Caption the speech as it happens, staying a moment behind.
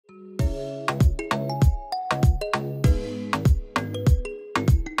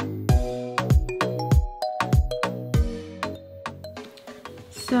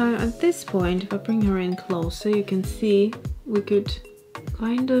this point, if I bring her in closer, you can see we could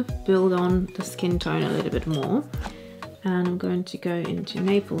kind of build on the skin tone a little bit more. And I'm going to go into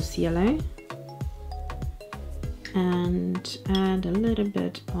Naples Yellow and add a little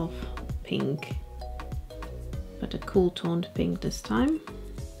bit of pink, but a cool toned pink this time.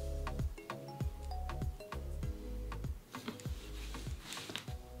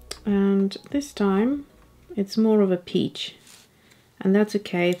 And this time it's more of a peach, and that's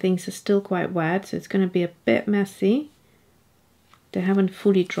okay. Things are still quite wet, so it's going to be a bit messy. They haven't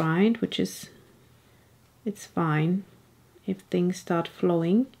fully dried, which is, it's fine if things start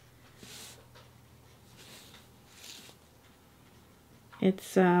flowing.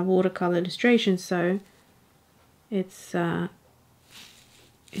 It's watercolor illustration, so it's okay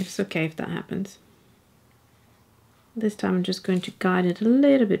if that happens. This time I'm just going to guide it a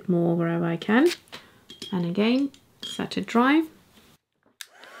little bit more wherever I can. And again, set it dry.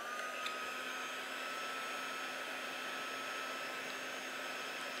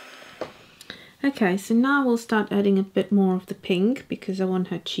 Okay, so now we'll start adding a bit more of the pink because I want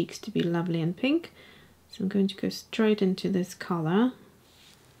her cheeks to be lovely and pink. So I'm going to go straight into this color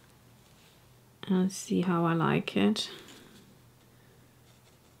and see how I like it.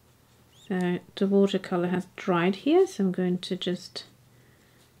 So the watercolor has dried here, so I'm going to just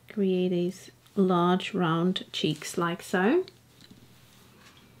create these large round cheeks like so.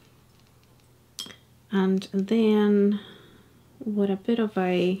 And then with a bit of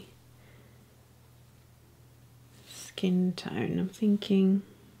a skin tone, I'm thinking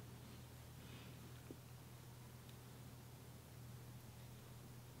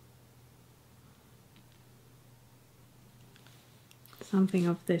something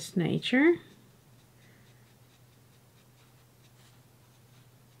of this nature.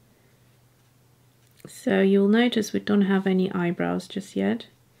 So you'll notice we don't have any eyebrows just yet.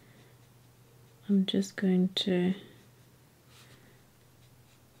 I'm just going to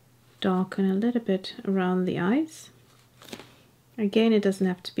darken a little bit around the eyes. Again, it doesn't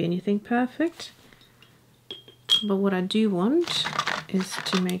have to be anything perfect, but what I do want is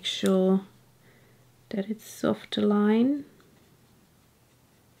to make sure that it's soft line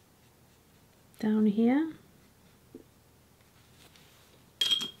down here.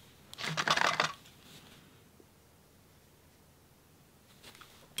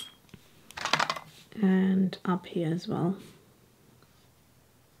 And up here as well.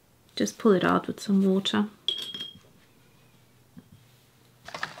 Just pull it out with some water.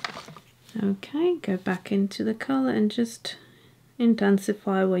 Okay, go back into the color and just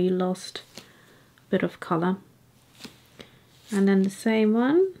intensify where you lost a bit of color. And then the same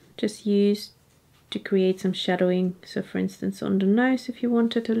one, just use to create some shadowing. So for instance on the nose, if you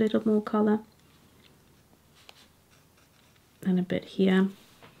wanted a little more color, and a bit here.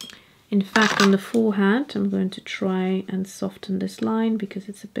 In fact, on the forehead, I'm going to try and soften this line because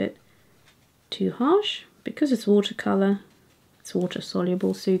it's a bit too harsh. Because it's watercolor, it's water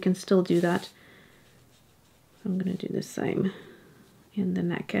soluble, so you can still do that. I'm going to do the same in the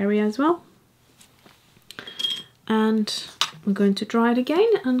neck area as well. And I'm going to dry it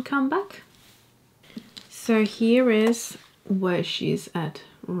again and come back. So here is where she's at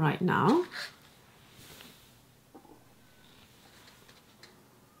right now.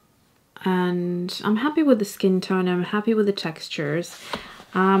 And I'm happy with the skin tone, I'm happy with the textures.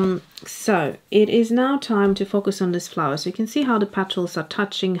 So it is now time to focus on this flower. So you can see how the petals are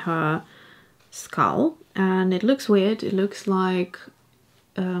touching her skull, and it looks weird. It looks like,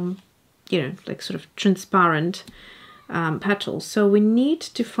 you know, like sort of transparent petals. So we need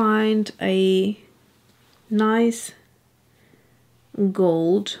to find a nice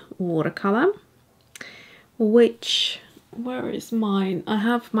gold watercolor, which, where is mine? I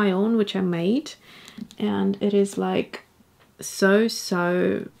have my own, which I made, and it is like so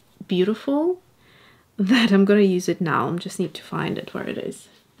beautiful that I'm gonna use it now. I just need to find it where it is.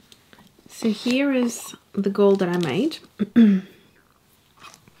 So here is the gold that I made.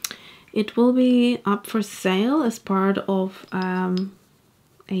 It will be up for sale as part of a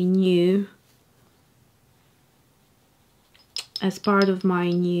new, as part of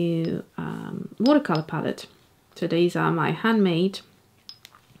my new watercolor palette. So these are my handmade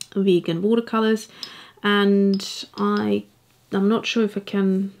vegan watercolors, and I'm not sure if I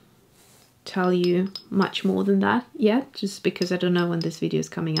can tell you much more than that yet, just because I don't know when this video is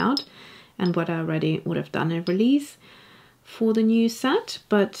coming out and what I already would have done a release for the new set.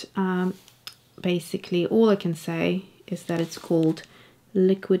 But basically all I can say is that it's called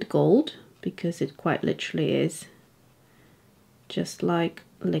liquid gold because it quite literally is just like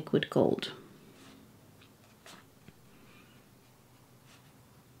liquid gold.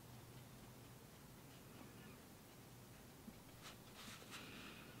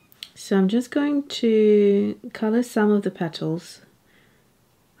 So I'm just going to color some of the petals.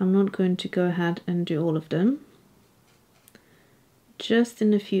 I'm not going to go ahead and do all of them, just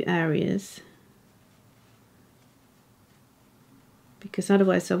in a few areas, because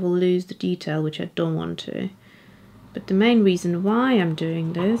otherwise I will lose the detail, which I don't want to. But the main reason why I'm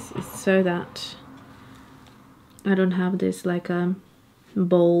doing this is so that I don't have this like a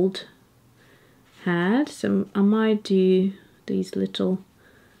bold head. So I might do these little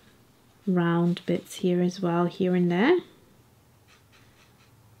round bits here as well, here and there,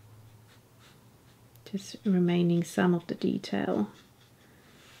 just remaining some of the detail.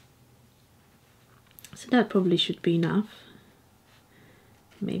 So that probably should be enough.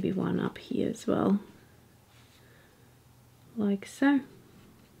 Maybe one up here as well, like so.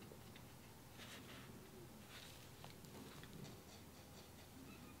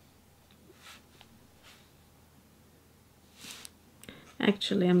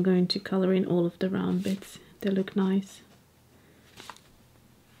 Actually, I'm going to color in all of the round bits. They look nice.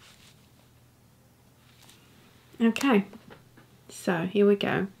 Okay, so here we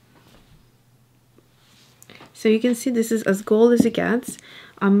go. So you can see this is as gold as it gets.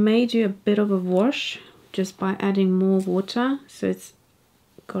 I may do a bit of a wash just by adding more water, so it's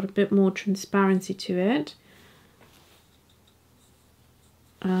got a bit more transparency to it.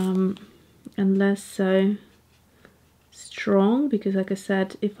 And less so strong, because like I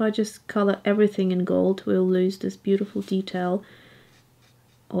said, if I just color everything in gold, we'll lose this beautiful detail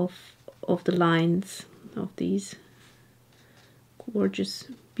of the lines of these gorgeous,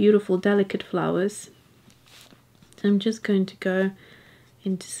 beautiful, delicate flowers. So I'm just going to go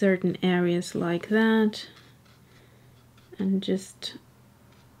into certain areas like that and just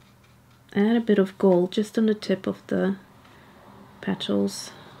add a bit of gold just on the tip of the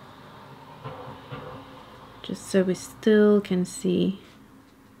petals, just so we still can see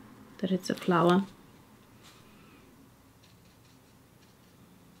that it's a flower.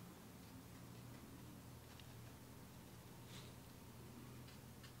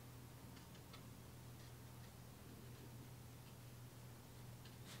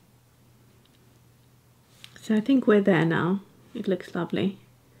 So I think we're there now. It looks lovely.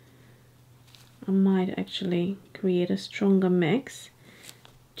 I might actually create a stronger mix.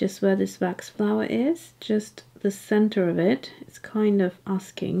 Just where this wax flower is, just the center of it, it's kind of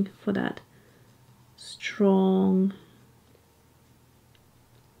asking for that strong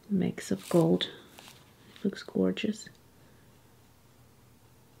mix of gold. It looks gorgeous.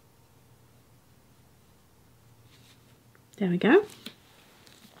 There we go.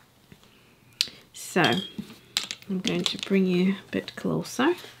 So I'm going to bring you a bit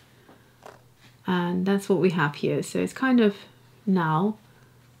closer, and that's what we have here. So it's kind of now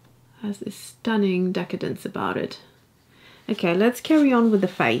has this stunning decadence about it. Okay, let's carry on with the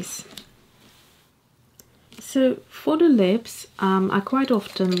face. So for the lips, I quite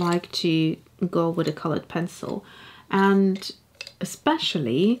often like to go with a colored pencil, and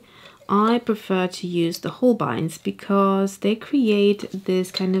especially I prefer to use the Holbeins because they create this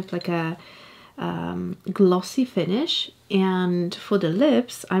kind of like a glossy finish. And for the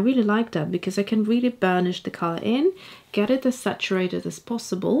lips, I really like that because I can really burnish the color in, get it as saturated as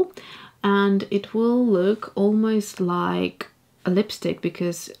possible, and it will look almost like a lipstick,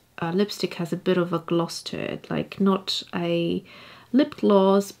 because lipstick has a bit of a gloss to it, like not a lip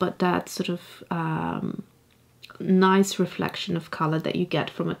gloss, but that sort of nice reflection of color that you get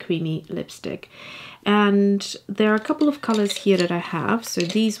from a creamy lipstick. And there are a couple of colors here that I have. So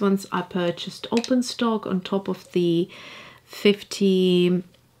these ones I purchased open stock on top of the 50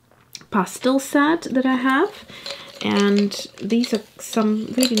 pastel set that I have, and these are some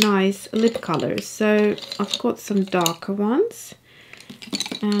really nice lip colors. So I've got some darker ones,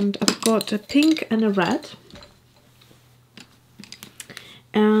 and I've got a pink and a red,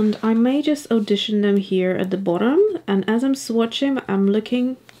 and I may just audition them here at the bottom. And as I'm swatching, I'm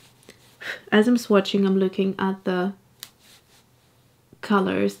looking at the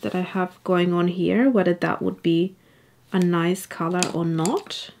colors that I have going on here, whether that would be a nice color or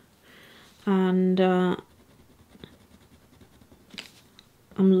not. And I'm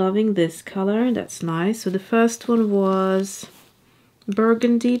loving this color, that's nice. So the first one was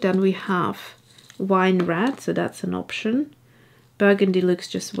burgundy, then we have wine red, so that's an option. Burgundy looks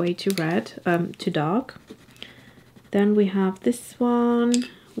just way too red, too dark. Then we have this one,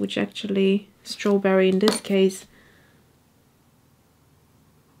 which actually strawberry in this case.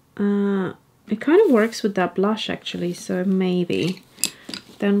 It kind of works with that blush actually, so maybe.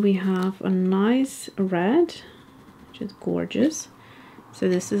 Then we have a nice red, which is gorgeous. So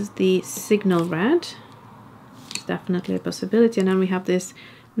this is the Signal Red. It's definitely a possibility. And then we have this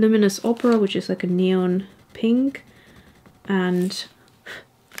Luminous Opera, which is like a neon pink, and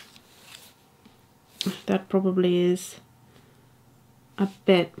that probably is a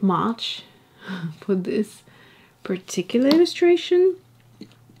bit much for this particular illustration.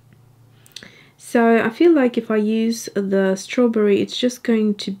 So I feel like if I use the strawberry, it's just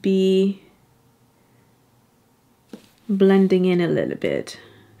going to be blending in a little bit.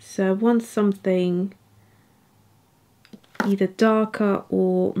 So I want something either darker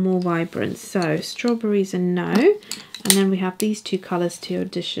or more vibrant. So strawberry is a no. And then we have these two colors to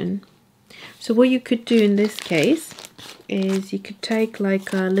audition. So what you could do in this case is you could take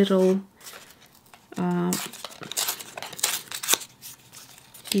like a little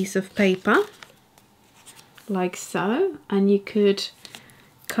piece of paper, like so, and you could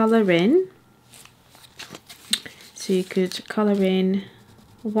color in. So you could color in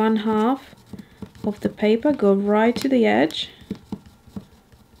 1/2 of the paper, go right to the edge,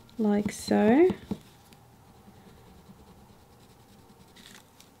 like so.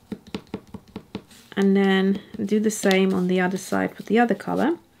 And then do the same on the other side with the other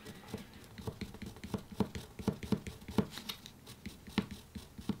color.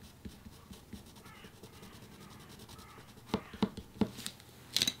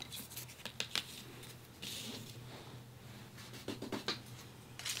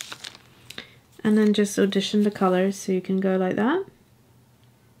 And then just audition the colors, so you can go like that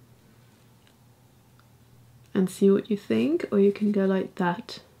and see what you think, or you can go like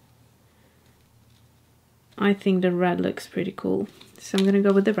that. I think the red looks pretty cool, so I'm gonna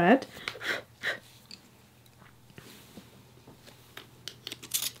go with the red.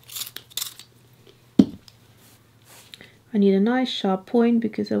 I need a nice sharp point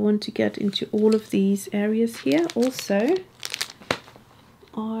because I want to get into all of these areas here. Also,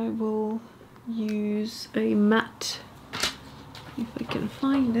 I will use a matte, if I can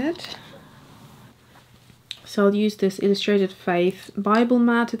find it. So I'll use this Illustrated Faith Bible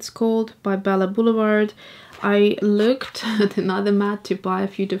matte, it's called, by Bella Boulevard. I looked at another matte to buy a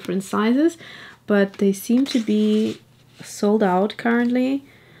few different sizes, but they seem to be sold out currently.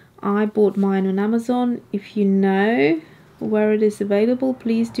 I bought mine on Amazon. If you know where it is available,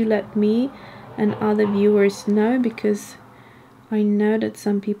 please do let me and other viewers know, because I know that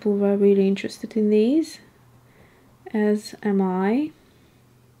some people were really interested in these, as am I.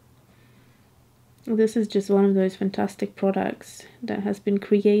 This is just one of those fantastic products that has been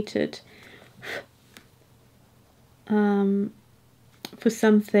created for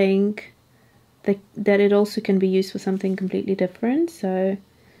something that it also can be used for something completely different. So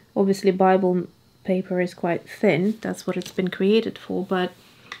obviously Bible paper is quite thin, that's what it's been created for, but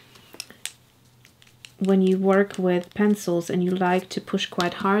when you work with pencils and you like to push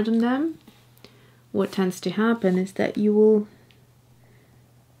quite hard on them, what tends to happen is that you will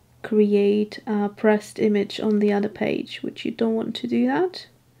create a pressed image on the other page, which you don't want to do that.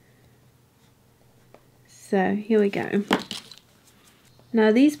 So here we go.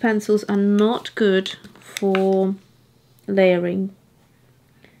 Now these pencils are not good for layering,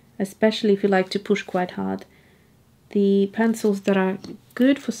 especially if you like to push quite hard. The pencils that are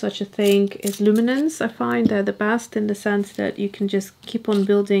good for such a thing is Luminance. I find they're the best in the sense that you can just keep on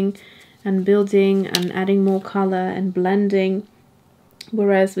building and building and adding more color and blending.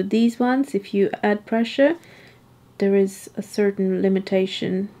 Whereas with these ones, if you add pressure, there is a certain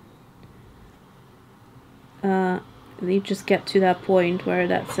limitation. You just get to that point where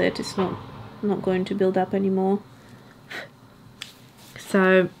that's it. It's not going to build up anymore.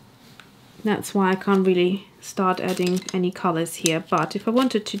 So that's why I can't really start adding any colors here. But if I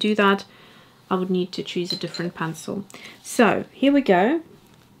wanted to do that, I would need to choose a different pencil. So here we go.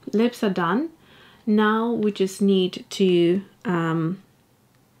 Lips are done. Now we just need to add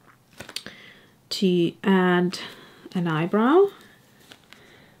an eyebrow.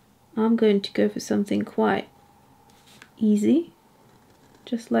 I'm going to go for something quite easy,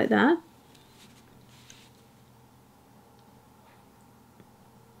 just like that.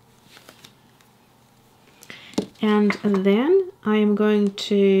 And then I am going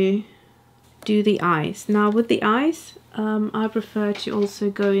to do the eyes. Now with the eyes, I prefer to also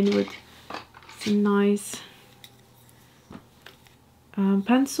go in with some nice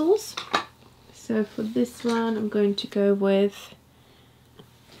pencils. So for this one, I'm going to go with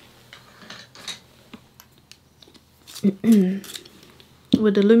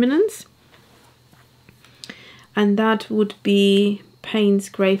the Luminance, and that would be Payne's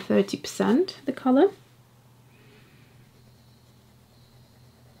Grey 30%, the color.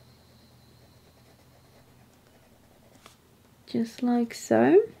 Just like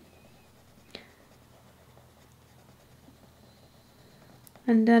so.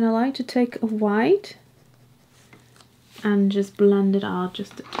 And then I like to take a white and just blend it out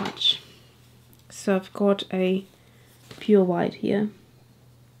just a touch. So I've got a pure white here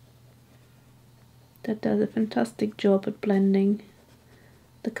that does a fantastic job at blending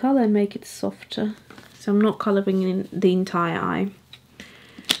the color and make it softer. So I'm not coloring in the entire eye.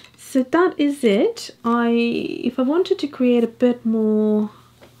 So that is it. If I wanted to create a bit more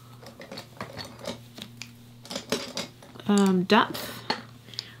depth,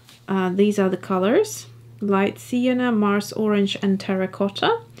 these are the colors: light sienna, Mars orange and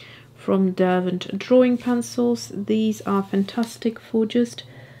terracotta from Derwent drawing pencils. These are fantastic for just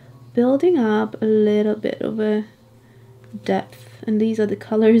building up a little bit of a depth, and these are the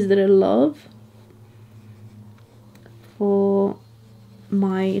colors that I love for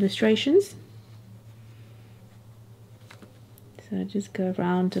my illustrations. So I just go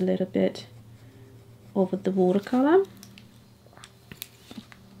around a little bit over the watercolor,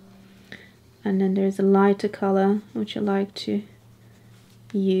 and then there's a lighter color which I like to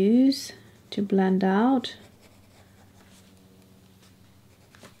use to blend out,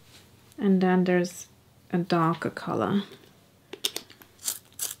 and then there's a darker color.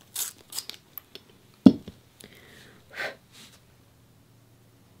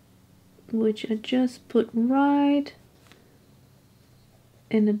 Which I just put right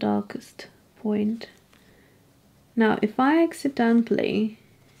in the darkest point. Now if I accidentally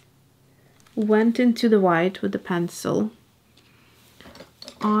went into the white with the pencil,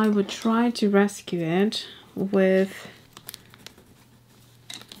 I would try to rescue it with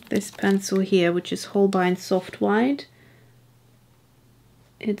this pencil here, which is Holbein Soft White.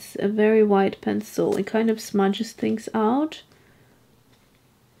 It's a very white pencil. It kind of smudges things out.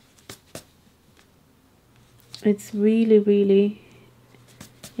 It's really, really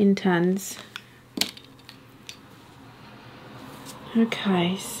intense.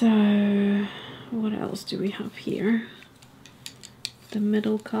 Okay, so what else do we have here? The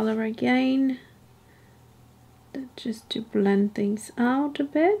middle color again, just to blend things out a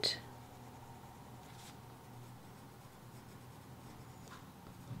bit.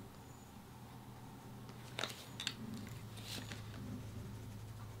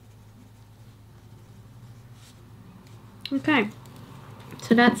 Okay,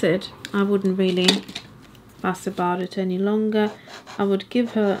 so that's it. I wouldn't really fuss about it any longer. I would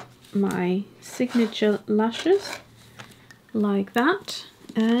give her my signature lashes like that,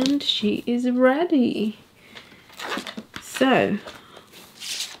 and she is ready. So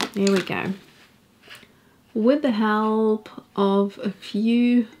here we go. With the help of a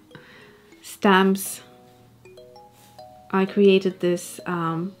few stamps, I created this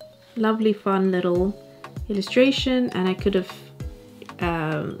lovely fun little illustration, and I could have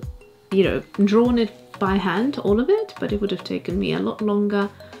you know, drawn it by hand, all of it, but it would have taken me a lot longer,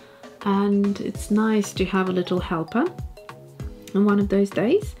 and it's nice to have a little helper on one of those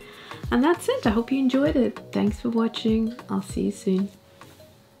days. And that's it. I hope you enjoyed it. Thanks for watching. I'll see you soon.